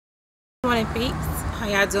morning, peeps. How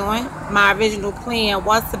y'all doing? My original plan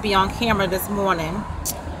was to be on camera this morning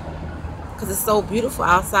because it's so beautiful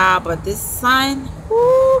outside, but this sun,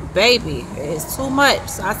 whoo, baby, it's too much.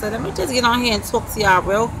 So I said, let me just get on here and talk to y'all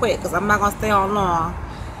real quick because I'm not gonna stay on long.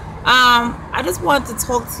 I just wanted to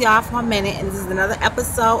talk to y'all for a minute, and this is another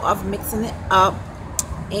episode of Mixing It Up.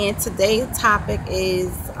 And today's topic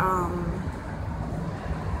is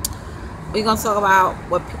we're gonna talk about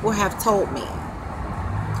what people have told me.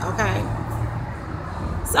 Okay,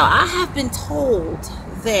 so I have been told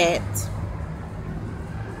that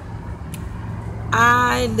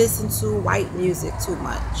I listen to white music too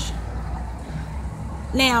much.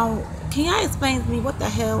 Now, can y'all explain to me what the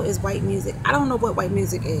hell is white music? I don't know what white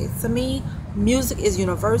music is. To me, music is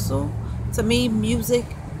universal. To me, music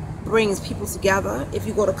brings people together. If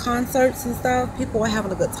you go to concerts and stuff, people are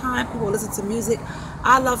having a good time. People listen to music.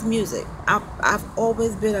 I love music. I've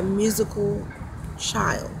always been a musical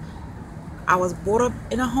child. I was brought up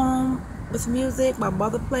in a home with music. My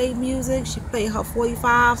mother played music. She played her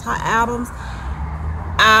 45s, her albums.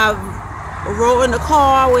 I rode in the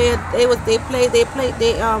car where they played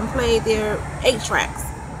their 8 tracks.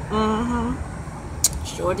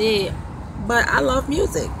 Sure did. But I love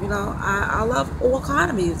music, you know. I love all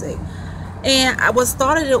kind of music. And I was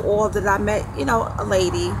started it all that I met, you know, a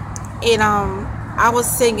lady, and I was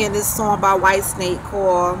singing this song by Whitesnake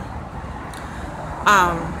called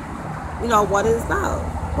you know, What Is Love?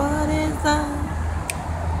 What is love?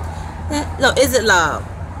 No, is it love?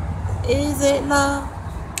 Is it love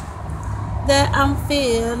that I'm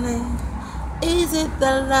feeling? Is it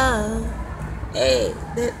the love, hey,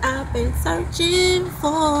 that I've been searching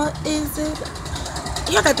for? Is it?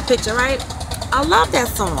 You got the picture, right? I love that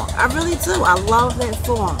song. I really do. I love that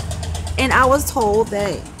song. And I was told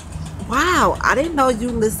that, wow, I didn't know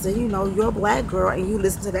you listen, you know, you're a black girl and you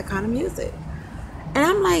listen to that kind of music. And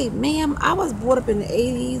I'm like, ma'am, I was brought up in the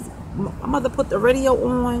 80s. My mother put the radio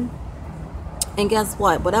on, and guess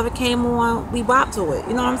what? Whatever came on, we bop to it.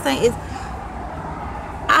 You know what I'm saying? It's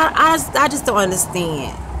I just don't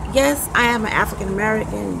understand. Yes, I am an African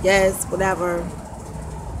American. Yes, whatever.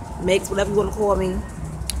 Mixed, whatever you want to call me.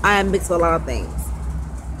 I am mixed with a lot of things.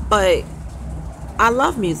 But I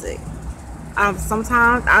love music.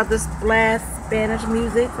 Sometimes I'll just blast Spanish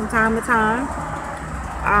music from time to time.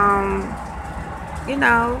 You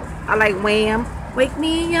know, I like Wham. Wake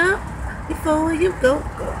me up before you go.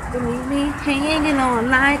 Leave me hanging on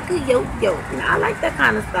like a yo-yo. You know, I like that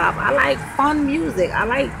kind of stuff. I like fun music. I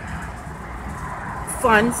like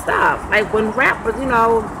fun stuff. Like when rappers, you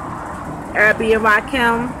know, R&B and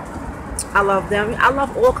Rakim, I love them. I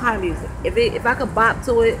love all kind of music. If I could bop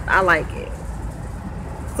to it, I like it.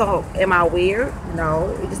 So, am I weird?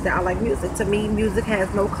 No. It's just that I like music. To me, music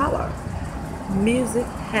has no color. Music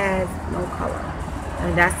has no color.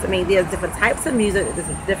 And that's, to me, there's different types of music, there's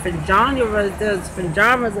different genres,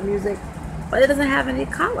 of music, but it doesn't have any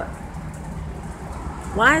color.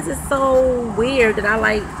 Why is it so weird that I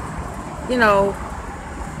like, you know,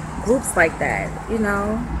 groups like that, you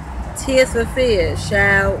know? Tears for Fears,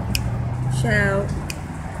 shout,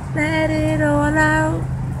 let it all out.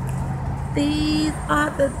 These are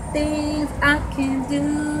the things I can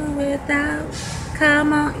do without.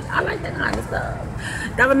 Come on. I like that kind of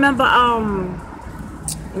stuff. I remember,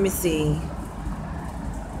 let me see.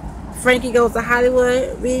 Frankie Goes to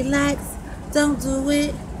Hollywood. Relax, don't do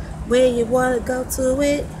it. Where you wanna go to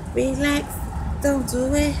it. Relax, don't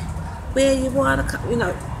do it. Where you wanna come. You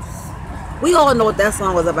know, we all know what that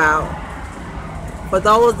song was about. For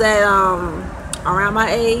those that around my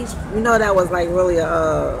age, you know that was like really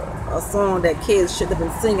a song that kids should have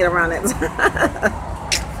been singing around that time.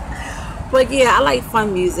 But yeah, I like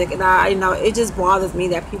fun music, and you know, it just bothers me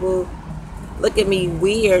that people look at me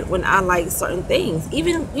weird when I like certain things.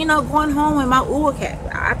 Even, you know, going home in my Uber cab.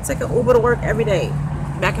 I take an Uber to work every day,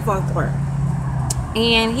 back and forth to work.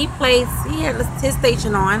 And he had his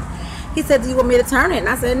station on. He said, do you want me to turn it? And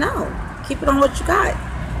I said, no, keep it on what you got.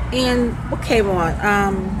 And what came on?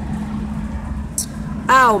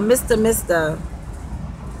 Oh, Mr.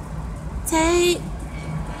 Take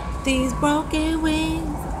these broken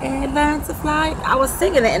wings and learn to fly. I was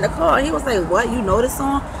singing it in the car. He was like, what, you know this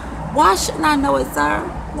song? Why shouldn't I know it, sir?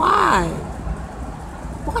 Why?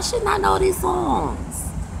 Why shouldn't I know these songs?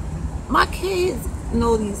 My kids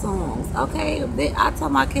know these songs, okay? I tell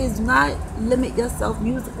my kids, do not limit yourself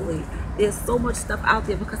musically. There's so much stuff out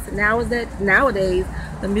there, because nowadays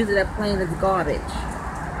the music they're playing is garbage.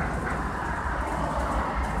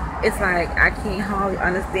 It's like I can't hardly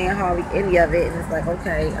understand any of it, and it's like,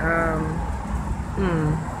 okay,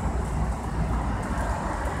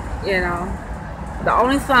 you know. The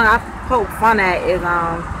only song I poke fun at is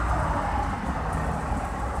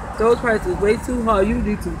Those prices way too high. You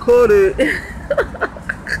need to cut it.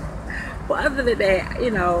 But other than that,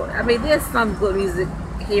 you know, I mean, there's some good music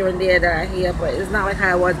here and there that I hear, but it's not like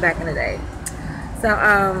how it was back in the day. So,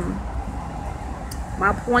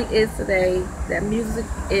 my point is today that music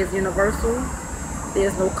is universal.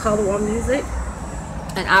 There's no color on music,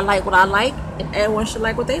 and I like what I like, and everyone should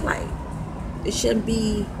like what they like. It shouldn't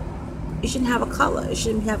be, it shouldn't have a color. It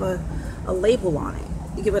shouldn't have a label on it.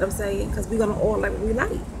 You get what I'm saying? Because we're gonna all like what we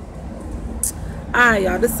like. Alright,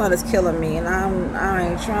 y'all, this sun is killing me, and I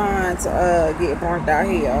ain't trying to get burnt out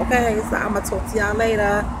here. Okay, so I'm gonna talk to y'all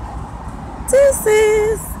later.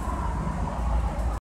 Deuces.